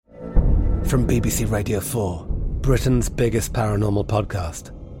From BBC Radio 4, Britain's biggest paranormal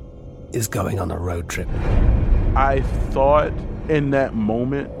podcast is going on a road trip. I thought in that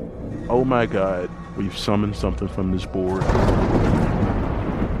moment, oh my God, we've summoned something from this board.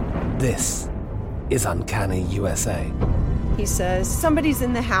 This is Uncanny USA. He says, somebody's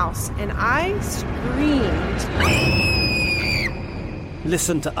in the house, and I screamed.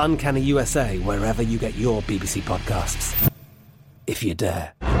 Listen to Uncanny USA wherever you get your BBC podcasts, if you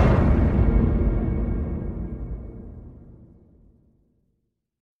dare.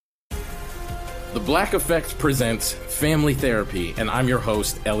 The Black Effect presents Family Therapy, and I'm your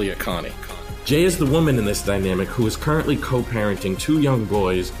host, Elliot Connie. Jay is the woman in this dynamic who is currently co-parenting 2 young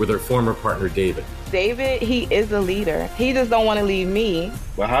boys with her former partner, David. David, he is a leader. He just don't want to leave me.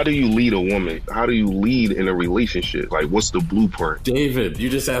 But how do you lead a woman? How do you lead in a relationship? Like, what's the blueprint? David, you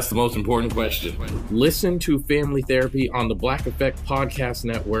just asked the most important question. Listen to Family Therapy on the Black Effect Podcast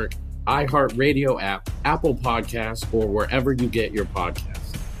Network, iHeartRadio app, Apple Podcasts, or wherever you get your podcasts.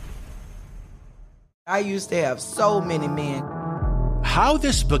 I used to have so many men. How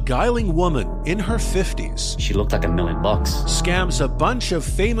this beguiling woman in her 50s, she looked like $1 million, scams a bunch of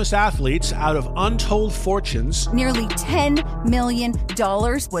famous athletes out of untold fortunes. Nearly $10 million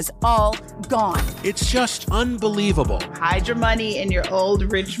was all gone. It's just unbelievable. Hide your money in your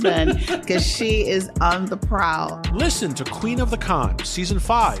old rich man, because she is on the prowl. Listen to Queen of the Con, Season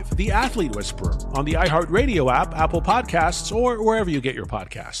 5, The Athlete Whisperer, on the iHeartRadio app, Apple Podcasts, or wherever you get your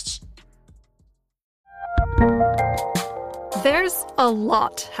podcasts. There's a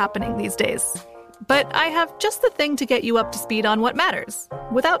lot happening these days, but I have just the thing to get you up to speed on what matters,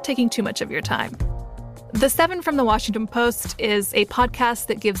 without taking too much of your time. The 7 from the Washington Post is a podcast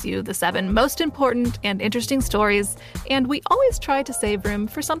that gives you the 7 most important and interesting stories, and we always try to save room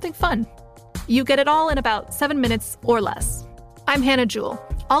for something fun. You get it all in about 7 minutes or less. I'm Hannah Jewell.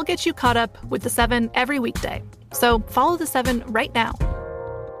 I'll get you caught up with the 7 every weekday, so follow the 7 right now.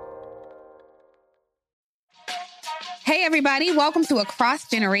 Hey, everybody. Welcome to Across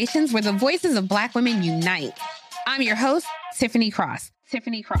Generations, where the voices of Black women unite. I'm your host, Tiffany Cross.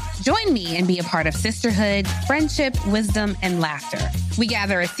 Join me and be a part of sisterhood, friendship, wisdom, and laughter. We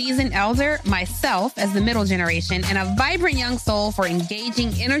gather a seasoned elder, myself as the middle generation, and a vibrant young soul for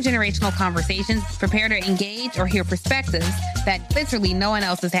engaging intergenerational conversations. Prepare to engage or hear perspectives that literally no one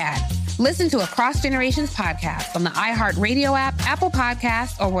else has had. Listen to Across Generations podcast on the iHeartRadio app, Apple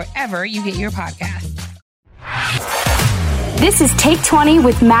Podcasts, or wherever you get your podcasts. This is Take 20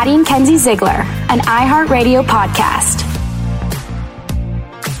 with Maddie and Kenzie Ziegler, an iHeartRadio podcast.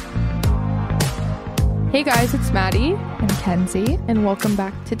 Hey guys, it's Maddie and Kenzie, and welcome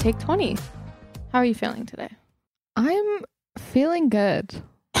back to Take 20. How are you feeling today? I'm feeling good.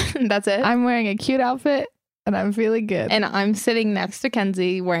 That's it? I'm wearing a cute outfit, and I'm feeling good. And I'm sitting next to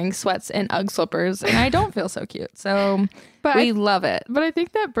Kenzie wearing sweats and Ugg slippers, and I don't feel so cute. So we love it. But I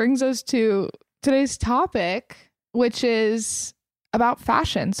think that brings us to today's topic, which is about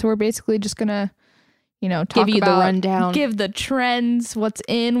fashion. So we're basically just gonna, talk give you about, the rundown, give the trends, what's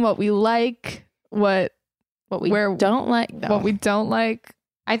in, what we like, what we don't like, though. What we don't like.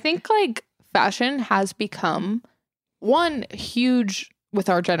 I think like fashion has become one huge with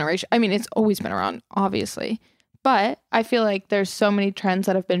our generation. I mean, it's always been around, obviously, but I feel like there's so many trends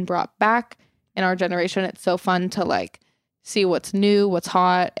that have been brought back in our generation. It's so fun to like see what's new, what's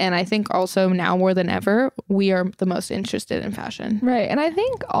hot. And I think also now more than ever, we are the most interested in fashion. Right. And I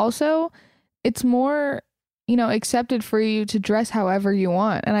think also it's more, accepted for you to dress however you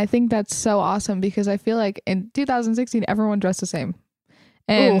want. And I think that's so awesome because I feel like in 2016, everyone dressed the same.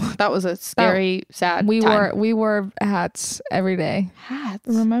 And that was a scary, sad we time. We wore hats every day. Hats.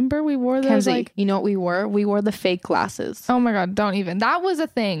 Remember we wore those? Kenzie, you know what we wore? We wore the fake glasses. Oh my God, don't even. That was a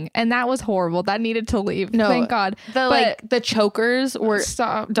thing. And that was horrible. That needed to leave. No, thank God. The chokers were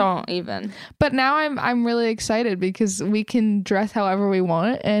stop. Don't even. But now I'm really excited because we can dress however we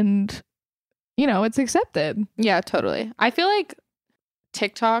want and it's accepted. Yeah, totally. I feel like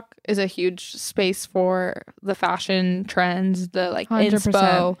TikTok is a huge space for the fashion trends, the like 100%.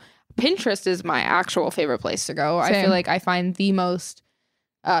 Inspo. Pinterest is my actual favorite place to go. Same. I feel like I find the most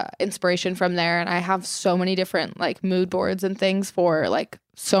inspiration from there, and I have so many different like mood boards and things for like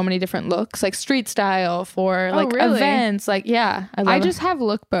so many different looks, like street style for like events. Like, yeah, I just have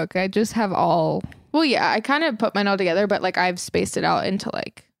lookbook. I just have all. Well, yeah, I kind of put mine all together, but like I've spaced it out into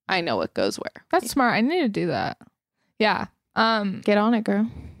like I know what goes where. That's smart. I need to do that. Yeah. Get on it, girl.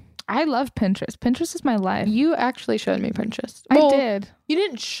 I love Pinterest. Pinterest is my life. You actually showed me Pinterest. I did. You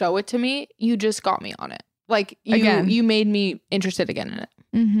didn't show it to me. You just got me on it. Like you made me interested again in it.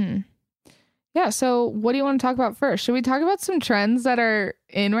 Mm-hmm. Yeah, so what do you want to talk about first? Should we talk about some trends that are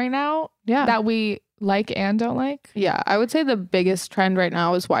in right now? Yeah. That we like and don't like? Yeah, I would say the biggest trend right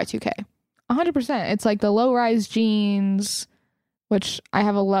now is Y2K. 100%. It's like the low-rise jeans, which I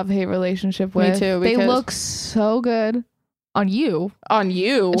have a love-hate relationship with. Me too. They look so good on you. On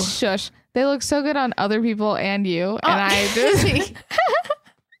you? Shush. They look so good on other people and you. And I just...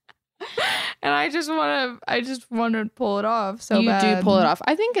 and I just want to pull it off so bad. You do pull it off.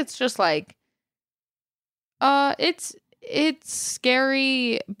 I think it's just like... It's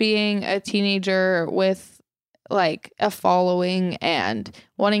scary being a teenager with like a following and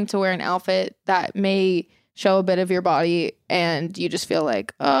wanting to wear an outfit that may show a bit of your body and you just feel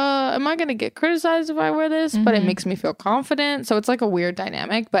like, am I going to get criticized if I wear this? But it makes me feel confident. So it's like a weird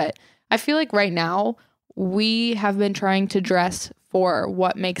dynamic. But I feel like right now we have been trying to dress for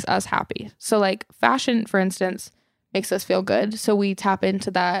what makes us happy. So like fashion, for instance, makes us feel good. So we tap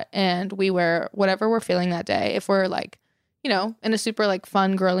into that and we wear whatever we're feeling that day. If we're like, you know, in a super like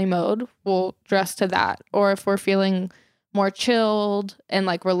fun girly mode, we'll dress to that. Or if we're feeling more chilled and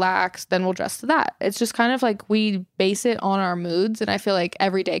like relaxed, then we'll dress to that. It's just kind of like we base it on our moods, and I feel like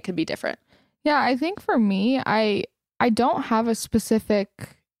every day could be different. Yeah, I think for me, I don't have a specific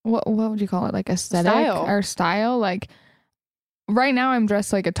what would you call it, like aesthetic or style. Like right now I'm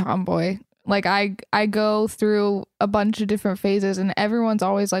dressed like a tomboy. Like I go through a bunch of different phases and everyone's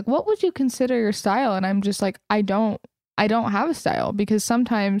always like, what would you consider your style? And I'm just like, I don't have a style, because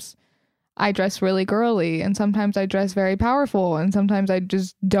sometimes I dress really girly and sometimes I dress very powerful and sometimes I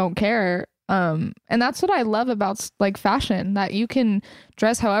just don't care. And that's what I love about like fashion, that you can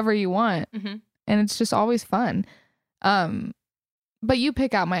dress however you want and it's just always fun. But you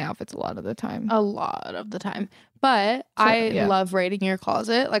pick out my outfits a lot of the time. But I love raiding your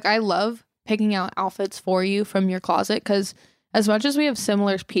closet. Like I love picking out outfits for you from your closet, because as much as we have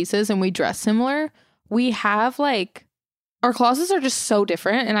similar pieces and we dress similar, we have like our closets are just so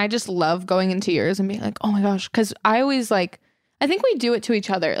different, and I just love going into yours and being like, oh my gosh, because I always like, I think we do it to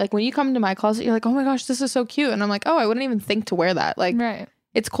each other. Like when you come into my closet, you're like, oh my gosh, this is so cute, and I'm like, oh, I wouldn't even think to wear that. Like, right.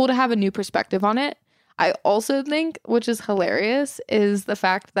 It's cool to have a new perspective on it. I also think, which is hilarious, is the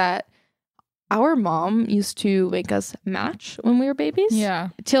fact that our mom used to make us match when we were babies. Yeah.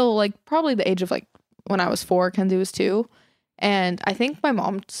 Till like probably the age of like when I was 4, Kenzie was 2. And I think my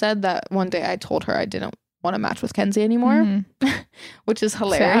mom said that one day I told her I didn't want to match with Kenzie anymore, which is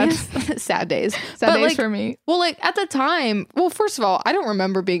hilarious. Sad days. Sad days for me. Well, like at the time, first of all, I don't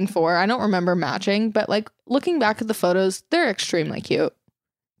remember being 4. I don't remember matching, but like looking back at the photos, they're extremely cute.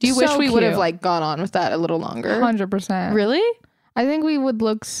 Do you wish we would have like gone on with that a little longer? 100%. Really? I think we would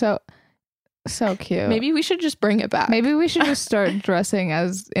look so cute. Maybe we should just bring it back. Maybe we should just start dressing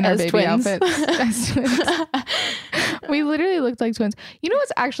as in our baby twins. outfits. As twins. We literally looked like twins. You know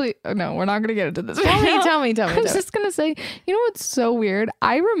what's actually... Oh, no, we're not going to get into this. Tell me. I was just going to say, you know what's so weird?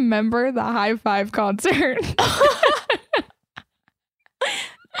 I remember the High Five concert.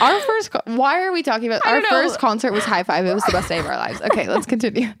 Our first... Why are we talking about... Our first concert was High Five. It was the best day of our lives. Okay, let's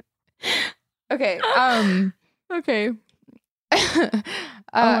continue. Okay. Okay.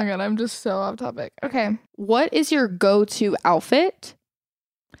 Oh my god, I'm just so off topic. Okay. What is your go-to outfit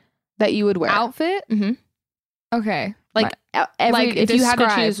that you would wear? Outfit? Mm-hmm. Okay. Like if you had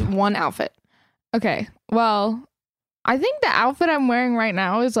to choose one outfit. Okay. Well, I think the outfit I'm wearing right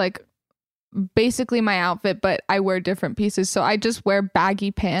now is like basically my outfit, but I wear different pieces. So I just wear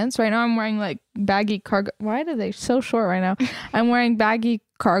baggy pants. Right now I'm wearing like baggy cargo. Why are they so short right now? I'm wearing baggy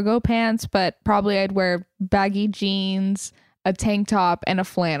cargo pants, but probably I'd wear baggy jeans, a tank top, and a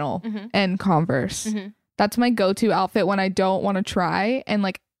flannel and Converse. That's my go-to outfit when I don't want to try and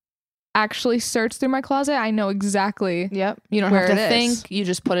like actually search through my closet. I know exactly. Yep. You don't have to think. You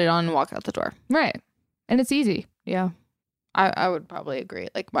just put it on and walk out the door. Right. And it's easy. Yeah. I would probably agree.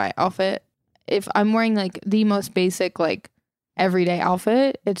 Like my outfit, if I'm wearing like the most basic like everyday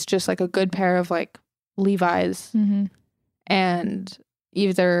outfit, it's just like a good pair of like Levi's and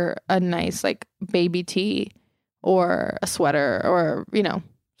either a nice like baby tee or a sweater or, you know,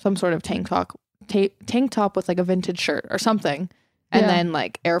 some sort of tank top with like a vintage shirt or something. And then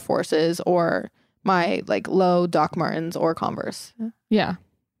like Air Forces or my like low Doc Martens or Converse. Yeah.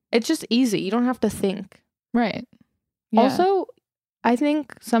 It's just easy. You don't have to think. Right. Yeah. Also, I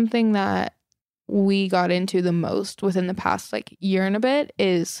think something that we got into the most within the past like year and a bit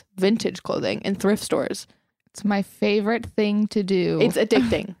is vintage clothing in thrift stores. It's my favorite thing to do. It's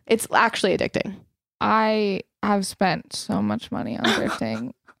addicting. It's actually addicting. I have spent so much money on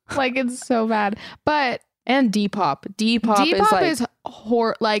thrifting. Like, it's so bad. But And Depop. Depop is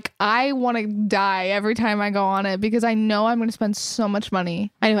like I want to die every time I go on it because I know I'm going to spend so much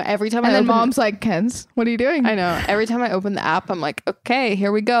money. I know every time. And then mom's like, Kenz, what are you doing? I know every time I open the app, I'm like, okay,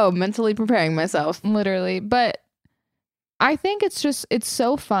 here we go, mentally preparing myself. Literally, but I think it's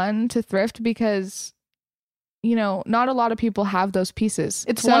so fun to thrift because, you know, not a lot of people have those pieces.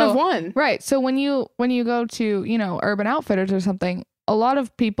 It's one of one, right? So when you go to, you know, Urban Outfitters or something, a lot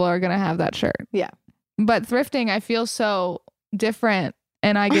of people are going to have that shirt. Yeah. But thrifting, I feel so different,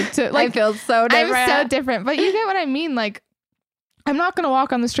 and I get to like I feel so different. I'm so different, but you get what I mean. Like, I'm not gonna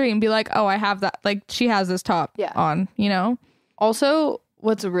walk on the street and be like, "Oh, I have that." Like, she has this top on, you know. Also,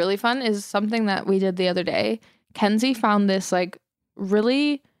 what's really fun is something that we did the other day. Kenzie found this like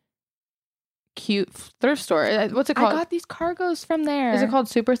really cute thrift store. What's it called? I got these cargos from there. Is it called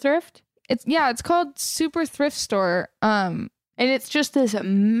Super Thrift? It's called Super Thrift Store. And it's just this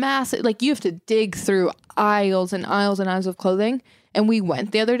massive, like, you have to dig through aisles and aisles and aisles of clothing. And we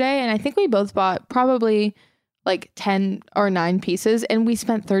went the other day, and I think we both bought probably like 10 or 9 pieces, and we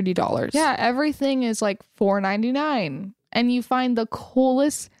spent $30. Yeah, everything is like $4.99, and you find the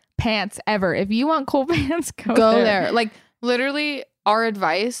coolest pants ever. If you want cool pants, go there. Like, literally, our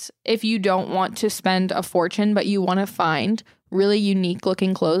advice, if you don't want to spend a fortune, but you want to find really unique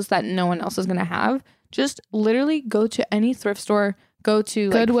looking clothes that no one else is going to have, just literally go to any thrift store. Go to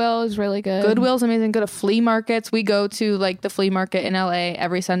Goodwill is really good. Goodwill's amazing. Go to flea markets. We go to like the flea market in LA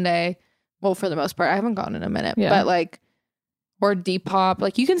every Sunday. Well, for the most part, I haven't gone in a minute, but like, or Depop.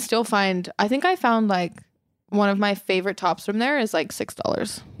 Like, you can still find. I think I found like one of my favorite tops from there is like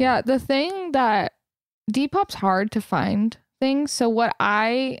 $6. Yeah, the thing that Depop's hard to find things. So what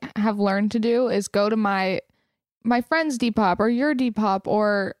I have learned to do is go to my friend's Depop or your Depop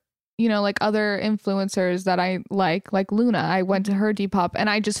or, you know, like other influencers that I like Luna. I went to her Depop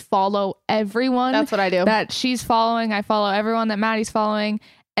and I just follow everyone. That's what I do. That she's following. I follow everyone that Maddie's following.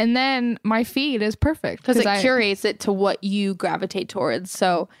 And then my feed is perfect. Because it curates it to what you gravitate towards.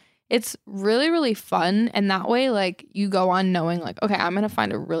 So it's really, really fun. And that way, like, you go on knowing like, okay, I'm going to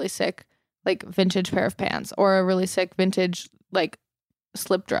find a really sick, like, vintage pair of pants or a really sick vintage, like,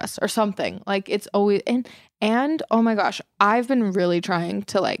 slip dress or something. Like, it's always, and oh my gosh, I've been really trying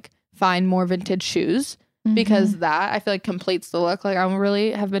to, like, find more vintage shoes because that I feel like completes the look. Like, I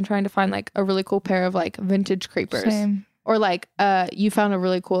really have been trying to find like a really cool pair of like vintage creepers. Same. Or like you found a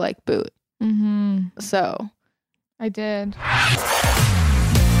really cool like boot. So I did.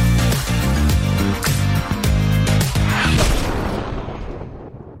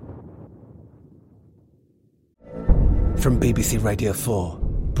 From BBC Radio 4,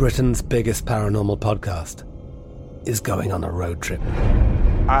 Britain's biggest paranormal podcast is going on a road trip.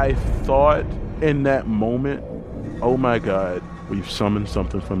 I thought in that moment, oh my God, we've summoned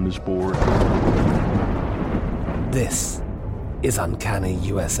something from this board. This is Uncanny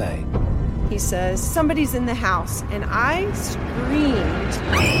USA. He says, somebody's in the house, and I screamed.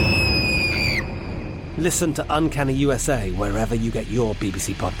 Listen to Uncanny USA wherever you get your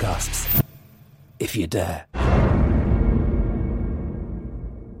BBC podcasts, if you dare.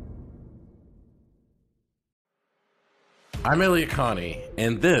 I'm Elliot Connie,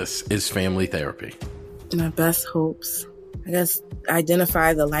 and this is Family Therapy. My best hopes, I guess,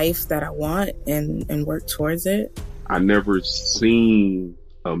 identify the life that I want and work towards it. I never seen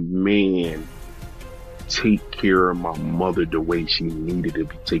a man take care of my mother the way she needed to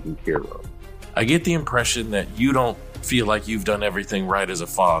be taken care of. I get the impression that you don't feel like you've done everything right as a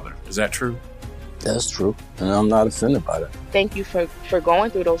father. Is that true? That's true, and I'm not offended by that. Thank you for going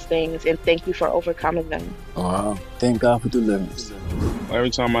through those things, and thank you for overcoming them. Wow. Thank God for deliverance.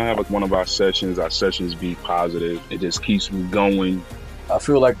 Every time I have one of our sessions be positive. It just keeps me going. I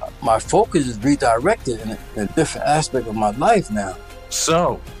feel like my focus is redirected in a different aspect of my life now.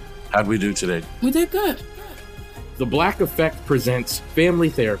 So, how'd we do today? We did good. The Black Effect presents Family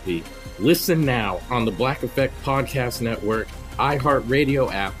Therapy. Listen now on the Black Effect Podcast Network,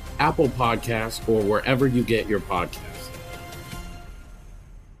 iHeartRadio app, Apple Podcasts, or wherever you get your podcasts.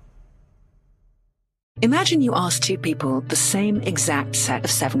 Imagine you ask two people the same exact set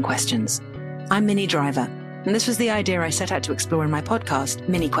of 7 questions. I'm Minnie Driver, and this was the idea I set out to explore in my podcast,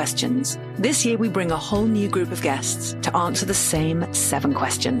 Mini Questions. This year, we bring a whole new group of guests to answer the same 7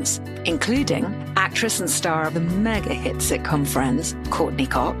 questions, including actress and star of the mega-hit sitcom Friends, Courtney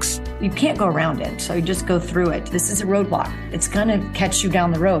Cox. You can't go around it, so you just go through it. This is a roadblock. It's going to catch you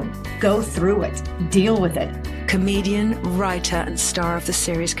down the road. Go through it. Deal with it. Comedian, writer, and star of the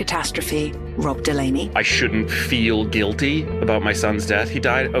series Catastrophe, Rob Delaney. I shouldn't feel guilty about my son's death. He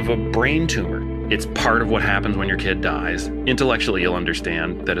died of a brain tumor. It's part of what happens when your kid dies. Intellectually, you'll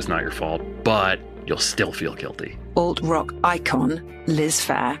understand that it's not your fault, but you'll still feel guilty. Alt-rock icon Liz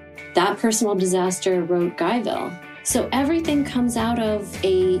Phair. That personal disaster wrote Guyville. So everything comes out of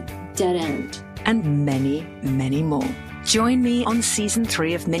a dead end. And many, many more. Join me on Season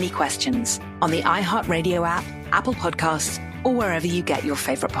 3 of Mini Questions on the iHeartRadio app, Apple Podcasts, or wherever you get your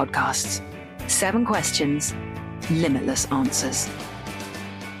favorite podcasts. 7 questions, limitless answers.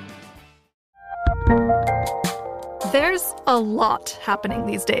 There's a lot happening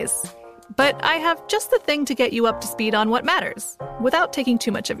these days, but I have just the thing to get you up to speed on what matters without taking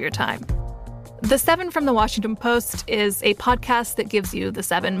too much of your time. The 7 from the Washington Post is a podcast that gives you the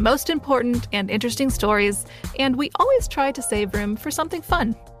 7 most important and interesting stories, and we always try to save room for something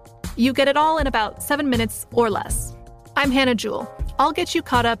fun. You get it all in about 7 minutes or less. I'm Hannah Jewell. I'll get you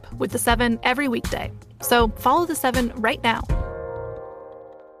caught up with the 7 every weekday. So follow the 7 right now.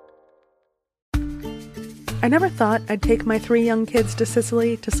 I never thought I'd take my 3 young kids to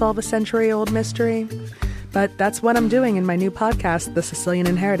Sicily to solve a century-old mystery. But that's what I'm doing in my new podcast, The Sicilian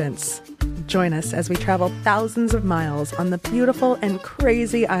Inheritance. Join us as we travel thousands of miles on the beautiful and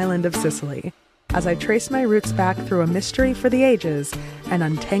crazy island of Sicily, as I trace my roots back through a mystery for the ages and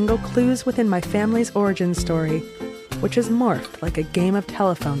untangle clues within my family's origin story, which has morphed like a game of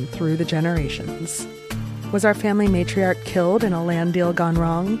telephone through the generations. Was our family matriarch killed in a land deal gone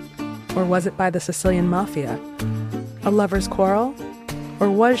wrong? Or was it by the Sicilian mafia? A lover's quarrel? Or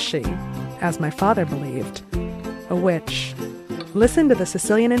was she, as my father believed, a witch? Listen to The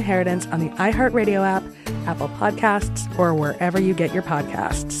Sicilian Inheritance on the iHeartRadio app, Apple Podcasts, or wherever you get your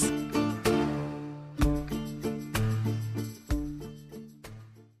podcasts.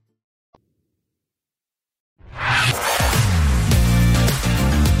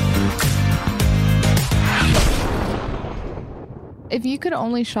 If you could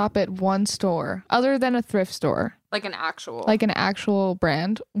only shop at one store other than a thrift store, Like an actual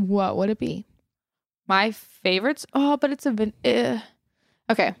brand, what would it be? My favorites? Oh, but it's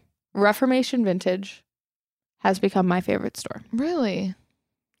okay. Reformation Vintage has become my favorite store. Really?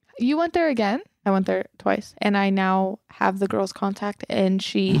 You went there again? I went there twice, and I now have the girl's contact, and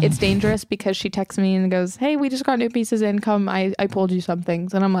it's dangerous because she texts me and goes, "Hey, we just got new pieces in. Come, I pulled you some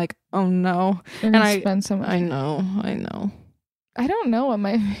things." And I'm like, "Oh no." And I spend so much. I know. I don't know what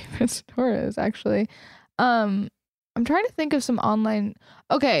my favorite store is, actually. I'm trying to think of some online.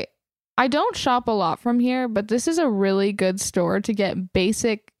 Okay, I don't shop a lot from here, but this is a really good store to get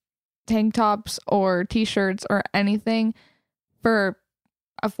basic tank tops or t-shirts or anything for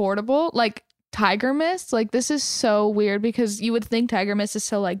affordable. Like Tiger Mist, like this is so weird because you would think Tiger Mist is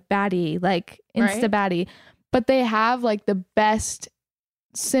so like baddie, like insta baddie, but they have like the best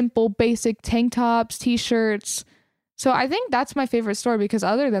simple basic tank tops, t-shirts. So I think that's my favorite store because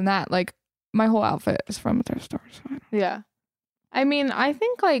other than that, like my whole outfit is from a thrift store. So yeah. I mean, I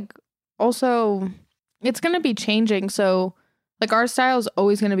think like also it's going to be changing. So like our style is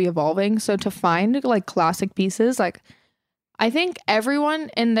always going to be evolving. So to find like classic pieces, like I think everyone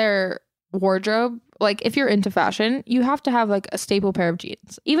in their wardrobe, like if you're into fashion, you have to have like a staple pair of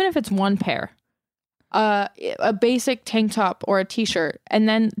jeans, even if it's one pair, a basic tank top or a t-shirt, and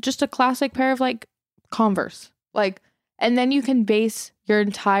then just a classic pair of like Converse, like, and then you can base your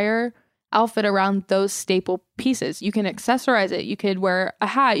entire outfit around those staple pieces. You can accessorize it. You could wear a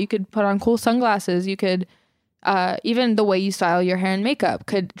hat. You could put on cool sunglasses. You could, even the way you style your hair and makeup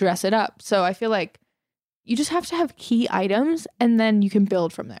could dress it up. So I feel like you just have to have key items and then you can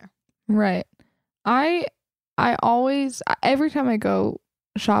build from there. Right. I always, every time I go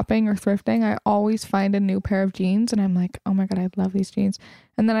shopping or thrifting, I always find a new pair of jeans and I'm like, oh my God, I love these jeans.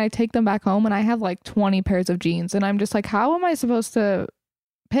 And then I take them back home and I have like 20 pairs of jeans and I'm just like, how am I supposed to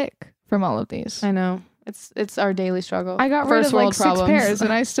pick from all of these? I know. It's our daily struggle. I got rid of like 6 pairs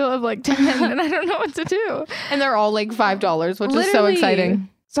and I still have like 10 and I don't know what to do. And they're all like $5, which is so exciting.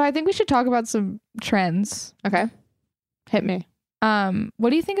 So I think we should talk about some trends. Okay. Hit me. What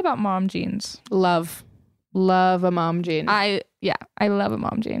do you think about mom jeans? Love a mom jean. I love a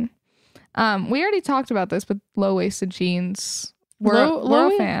mom jean. We already talked about this with low-waisted jeans. We're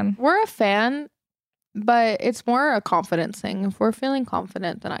a fan. We're a fan, but it's more a confidence thing. If we're feeling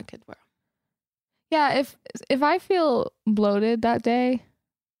confident, then I could wear them. Yeah, if I feel bloated that day,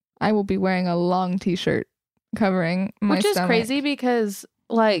 I will be wearing a long t-shirt covering my stomach. Which is crazy because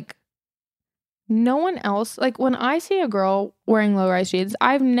like no one else, like when I see a girl wearing low-rise jeans,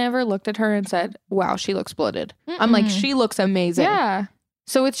 I've never looked at her and said, wow, she looks bloated. I'm like, she looks amazing. Yeah.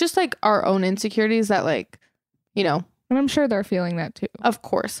 So it's just like our own insecurities that like, you know. And I'm sure they're feeling that too. Of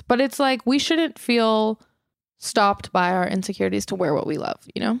course. But it's like we shouldn't feel stopped by our insecurities to wear what we love,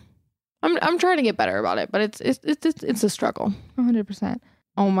 you know? I'm trying to get better about it, but it's a struggle. 100%.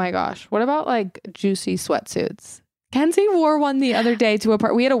 Oh my gosh. What about like juicy sweatsuits? Kenzie wore one the other day to a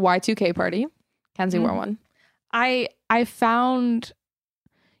party. We had a Y2K party. Kenzie wore one. I found,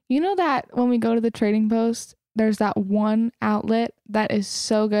 you know that when we go to the Trading Post, there's that one outlet that is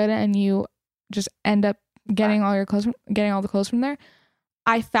so good and you just end up getting all the clothes from there.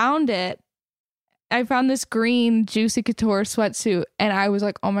 I found it. I found this green Juicy Couture sweatsuit and I was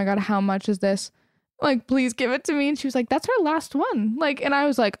like, oh my God, how much is this? Like, please give it to me. And she was like, that's our last one. Like, and I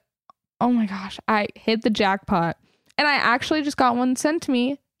was like, oh my gosh, I hit the jackpot. And I actually just got one sent to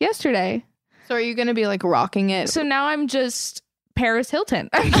me yesterday. So are you going to be like rocking it? So now I'm just Paris Hilton.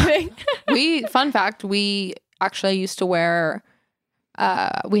 I'm kidding. Fun fact, we actually used to wear,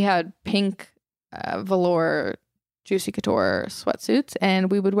 we had pink velour Juicy Couture sweatsuits,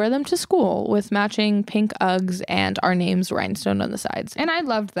 and we would wear them to school with matching pink Uggs and our names rhinestoned on the sides. And I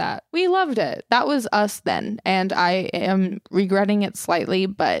loved that. We loved it. That was us then, and I am regretting it slightly,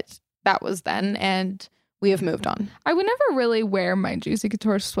 but that was then, and we have moved on. I would never really wear my Juicy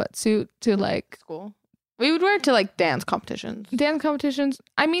Couture sweatsuit to like school. We would wear it to like dance competitions.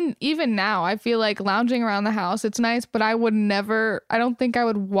 I mean, even now, I feel like lounging around the house, it's nice, but I don't think I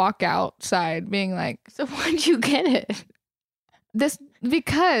would walk outside being like, so why'd you get it?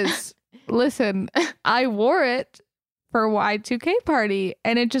 Because, listen, I wore it for Y2K party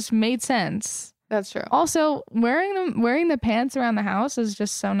and it just made sense. That's true. Also, wearing the pants around the house is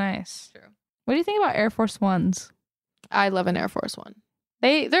just so nice. True. What do you think about Air Force Ones? I love an Air Force One.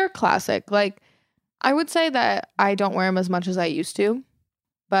 They're classic. Like, I would say that I don't wear them as much as I used to,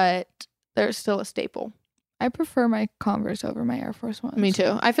 but they're still a staple. I prefer my Converse over my Air Force Ones. Me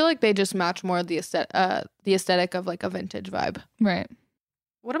too. I feel like they just match more the aesthetic of like a vintage vibe. Right.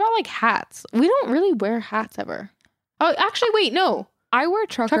 What about like hats? We don't really wear hats ever. Oh, actually, wait, no. I wear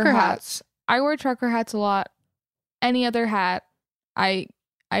trucker hats. I wear trucker hats a lot. Any other hat, I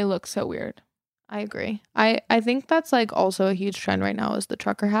look so weird. I agree. I think that's like also a huge trend right now is the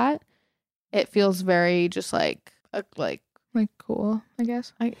trucker hat. It feels very just like cool, I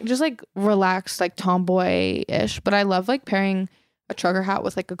guess. Just like relaxed, like tomboy-ish. But I love like pairing a trucker hat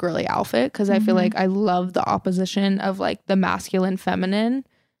with like a girly outfit because I feel like I love the opposition of like the masculine, feminine.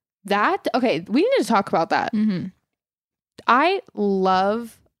 Okay, we need to talk about that. Mm-hmm. I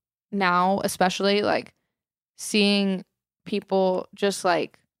love now, especially like seeing people just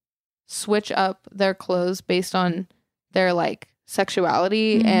like switch up their clothes based on their like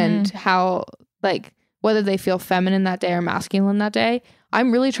sexuality and how like whether they feel feminine that day or masculine that day.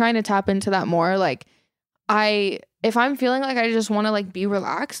 I'm really trying to tap into that more. Like if I'm feeling like I just want to like be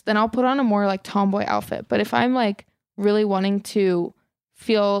relaxed, then I'll put on a more like tomboy outfit. But if I'm like really wanting to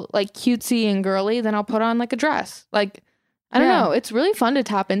feel like cutesy and girly, then I'll put on like a dress. Like I don't know. It's really fun to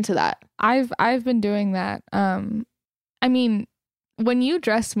tap into that. I've been doing that. I mean, when you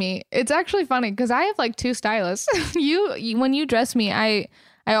dress me, it's actually funny because I have like two stylists. When you dress me, I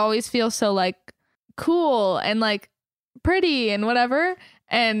always feel so like cool and like pretty and whatever.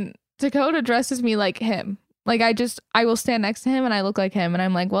 And Dakota dresses me like him. Like I will stand next to him and I look like him and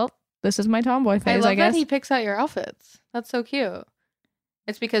I'm like, well, this is my tomboy phase, I guess. That he picks out your outfits. That's so cute.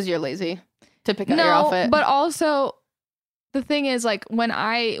 It's because you're lazy to pick out your outfit. But also the thing is like when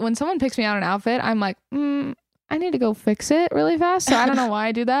someone picks me out an outfit, I'm like, I need to go fix it really fast. So I don't know why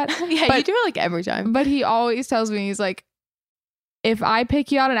I do that. But you do it like every time. But he always tells me, he's like, if I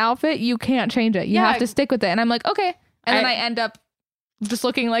pick you out an outfit, you can't change it. You have to stick with it. And I'm like, okay. And then I end up just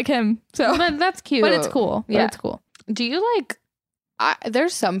looking like him. So but that's cute. But it's cool. Yeah. It's cool. Do you like,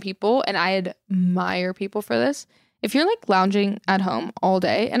 there's some people, and I admire people for this. If you're like lounging at home all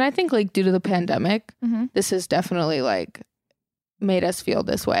day, and I think like due to the pandemic, this has definitely like made us feel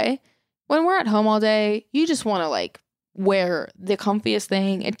this way. When we're at home all day, you just want to like wear the comfiest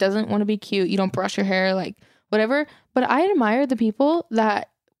thing. It doesn't want to be cute. You don't brush your hair, like whatever. But I admire the people that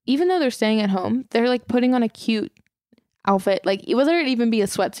even though they're staying at home, they're like putting on a cute outfit, like whether it even be a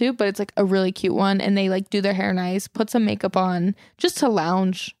sweatsuit, but it's like a really cute one, and they like do their hair nice, put some makeup on just to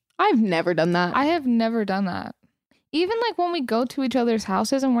lounge. I've never done that. I have never done that. Even like when we go to each other's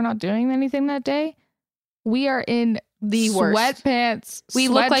houses and we're not doing anything that day, we are in the worst sweatpants. We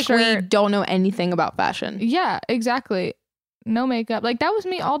look like we don't know anything about fashion. Yeah, exactly. No makeup. Like that was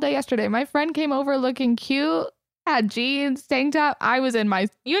me all day yesterday. My friend came over looking cute, had jeans, tank top.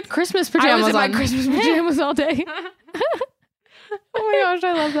 You had Christmas pajamas. I was in my Christmas pajamas all day. Oh my gosh,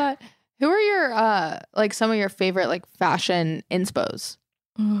 I love that. Who are your like some of your favorite like fashion inspos?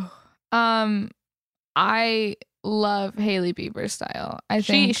 I love Hailey Bieber's style. I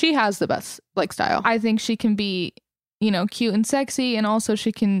think she has the best like style. I think she can be, cute and sexy, and also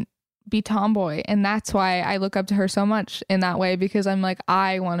she can be tomboy. And that's why I look up to her so much in that way, because I'm like,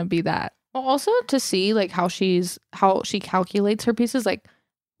 I want to be that. Well, also to see like how she calculates her pieces, like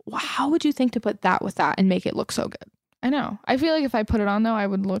how would you think to put that with that and make it look so good? I know. I feel like if I put it on though, I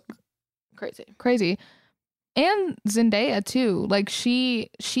would look crazy. And Zendaya too. Like she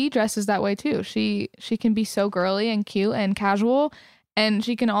dresses that way too. She can be so girly and cute and casual, and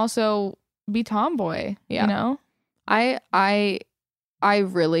she can also be tomboy. Yeah. You know? I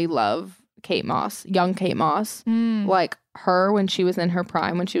really love Kate Moss, young Kate Moss. Like her when she was in her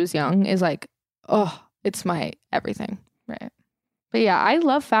prime, when she was young, is like, oh, it's my everything. Right. But yeah, I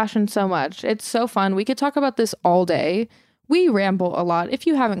love fashion so much. It's so fun. We could talk about this all day. We ramble a lot if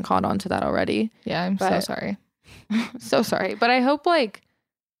you haven't caught on to that already. Yeah, I'm so sorry. So sorry. But I hope like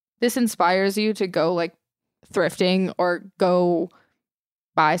this inspires you to go like thrifting or go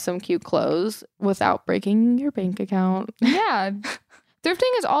buy some cute clothes without breaking your bank account. Yeah.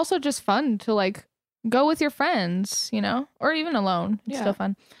 Thrifting is also just fun to like go with your friends, you know, or even alone. It's still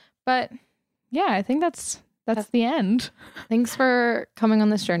fun. But yeah, I think that's the end. Thanks for coming on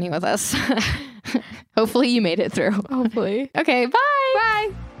this journey with us. Hopefully you made it through. Hopefully. Okay, bye.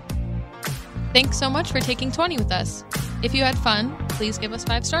 Bye. Thanks so much for taking 20 with us. If you had fun, please give us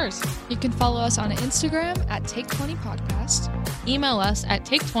 5 stars. You can follow us on Instagram at Take20Podcast. Email us at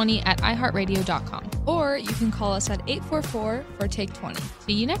take20@iheartradio.com. Or you can call us at 844-4TAKE20.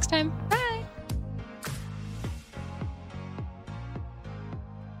 See you next time. Bye.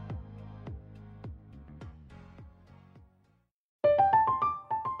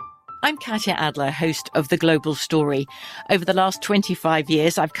 I'm Katya Adler, host of The Global Story. Over the last 25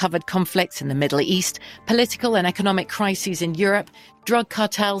 years, I've covered conflicts in the Middle East, political and economic crises in Europe, drug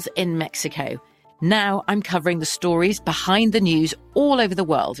cartels in Mexico. Now I'm covering the stories behind the news all over the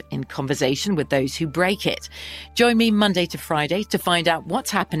world in conversation with those who break it. Join me Monday to Friday to find out what's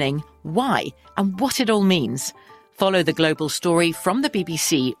happening, why, and what it all means. Follow The Global Story from the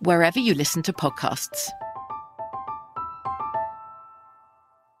BBC wherever you listen to podcasts.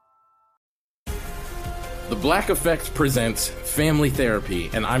 The Black Effect presents Family Therapy,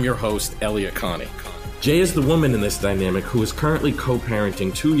 and I'm your host, Elliot Connie. Jay is the woman in this dynamic who is currently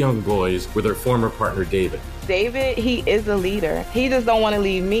co-parenting 2 young boys with her former partner, David. David, he is a leader. He just don't want to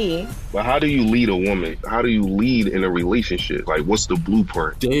leave me. But how do you lead a woman? How do you lead in a relationship? Like, what's the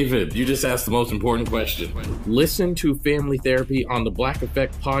blueprint? David, you just asked the most important question. Listen to Family Therapy on the Black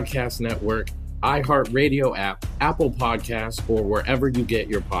Effect Podcast Network, iHeart Radio app, Apple Podcasts, or wherever you get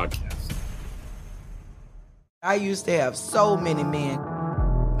your podcasts. I used to have so many men.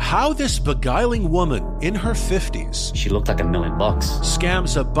 How this beguiling woman in her 50s, she looked like $1 million,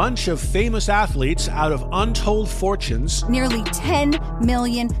 scams a bunch of famous athletes out of untold fortunes. Nearly $10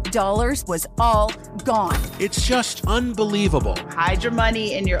 million was all gone. It's just unbelievable. Hide your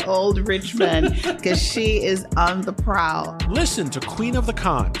money in your old rich man, because she is on the prowl. Listen to Queen of the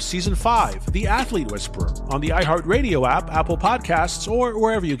Con, Season 5, The Athlete Whisperer, on the iHeart Radio app, Apple Podcasts, or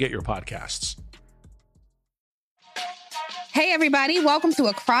wherever you get your podcasts. Hey, everybody. Welcome to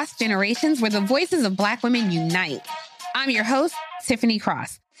Across Generations, where the voices of Black women unite. I'm your host, Tiffany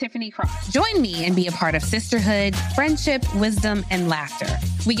Cross. Join me and be a part of sisterhood, friendship, wisdom, and laughter.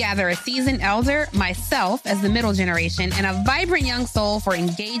 We gather a seasoned elder, myself as the middle generation, and a vibrant young soul for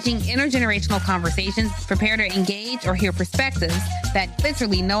engaging intergenerational conversations, prepare to engage or hear perspectives that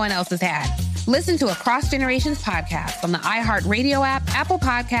literally no one else has had. Listen to Across Generations podcast on the iHeart Radio app, Apple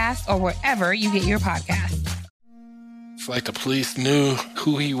Podcasts, or wherever you get your podcasts. It's like the police knew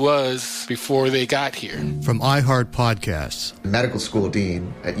who he was before they got here. From iHeart Podcasts. Medical school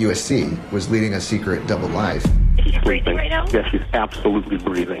dean at USC was leading a secret double life. She's breathing right now? Yes, she's absolutely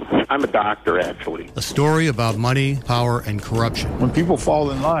breathing. I'm a doctor, actually. A story about money, power, and corruption. When people fall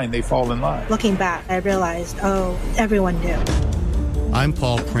in line, they fall in line. Looking back, I realized, everyone knew. I'm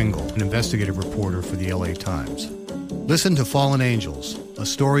Paul Pringle, an investigative reporter for the LA Times. Listen to Fallen Angels, a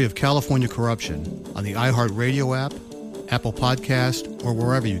story of California corruption on the iHeart Radio app, Apple Podcast, or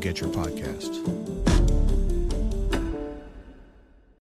wherever you get your podcasts.